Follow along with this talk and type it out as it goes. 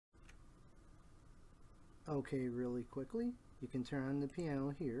okay really quickly, you can turn on the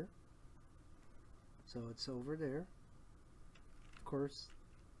piano here. So it's over there. Of course,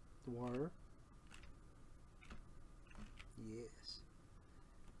 the water. Yes.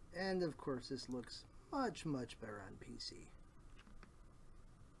 And of course, this looks much, much better on PC.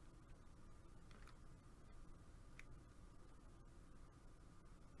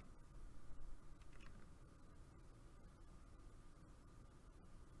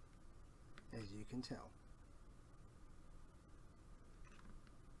 As you can tell.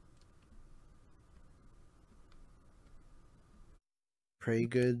 Pretty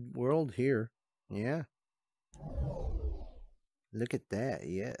good world here. Yeah. Look at that,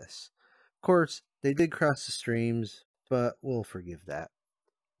 yes. Of course, they did cross the streams, but we'll forgive that.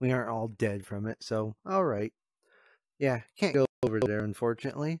 We aren't all dead from it, so alright. Yeah, can't go over there,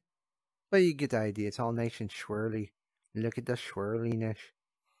 unfortunately. But you get the idea. It's all nice and swirly. Look at the swirliness.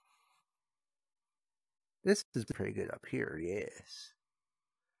 This is pretty good up here, yes.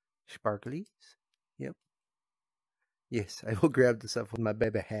 Sparklies. Yep. Yes, I will grab this up with my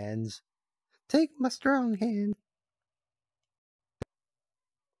baby hands. Take my strong hand.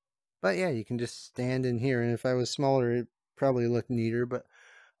 But yeah, you can just stand in here, and if I was smaller, it'd probably look neater, but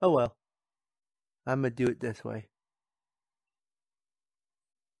oh well. I'm gonna do it this way.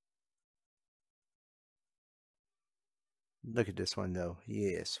 Look at this one, though.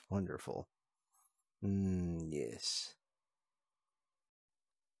 Yes, wonderful. Yes.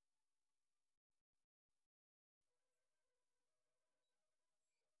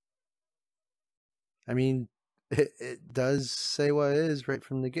 I mean, it does say what it is right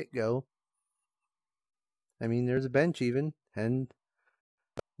from the get-go. I mean, there's a bench even, and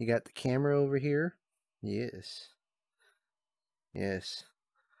you got the camera over here. Yes. Yes.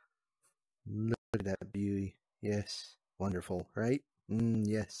 Look at that beauty. Yes. Wonderful, right?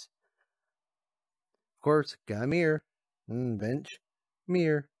 Yes. Of course, got a mirror. Bench.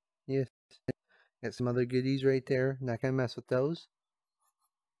 Mirror. Yes. Got some other goodies right there. Not gonna mess with those.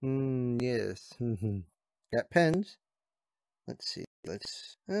 Yes. Got pens. Let's see.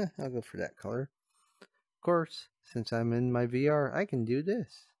 I'll go for that color. Of course, since I'm in my VR, I can do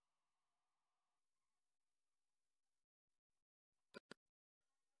this.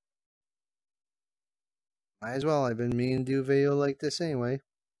 Might as well. I've been meaning to do a video like this anyway.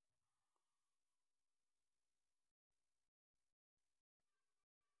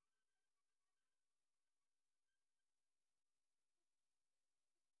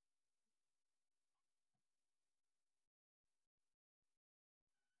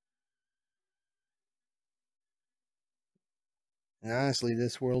 And honestly,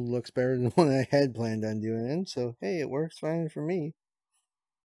 this world looks better than what I had planned on doing, so hey, it works fine for me.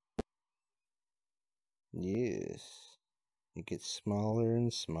 Yes. It gets smaller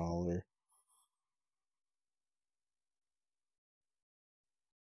and smaller.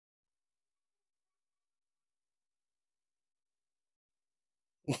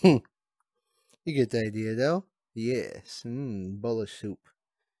 You get the idea, though? Yes. Bowl of soup.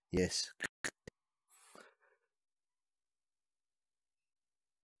 Yes.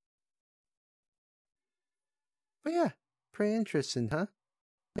 But yeah, pretty interesting, huh?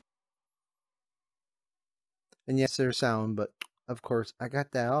 And yes, there's sound, but of course, I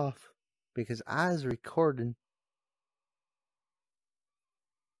got that off because I was recording.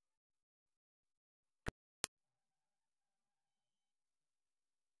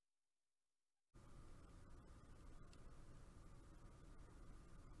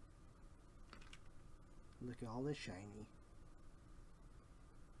 Look at all this shiny.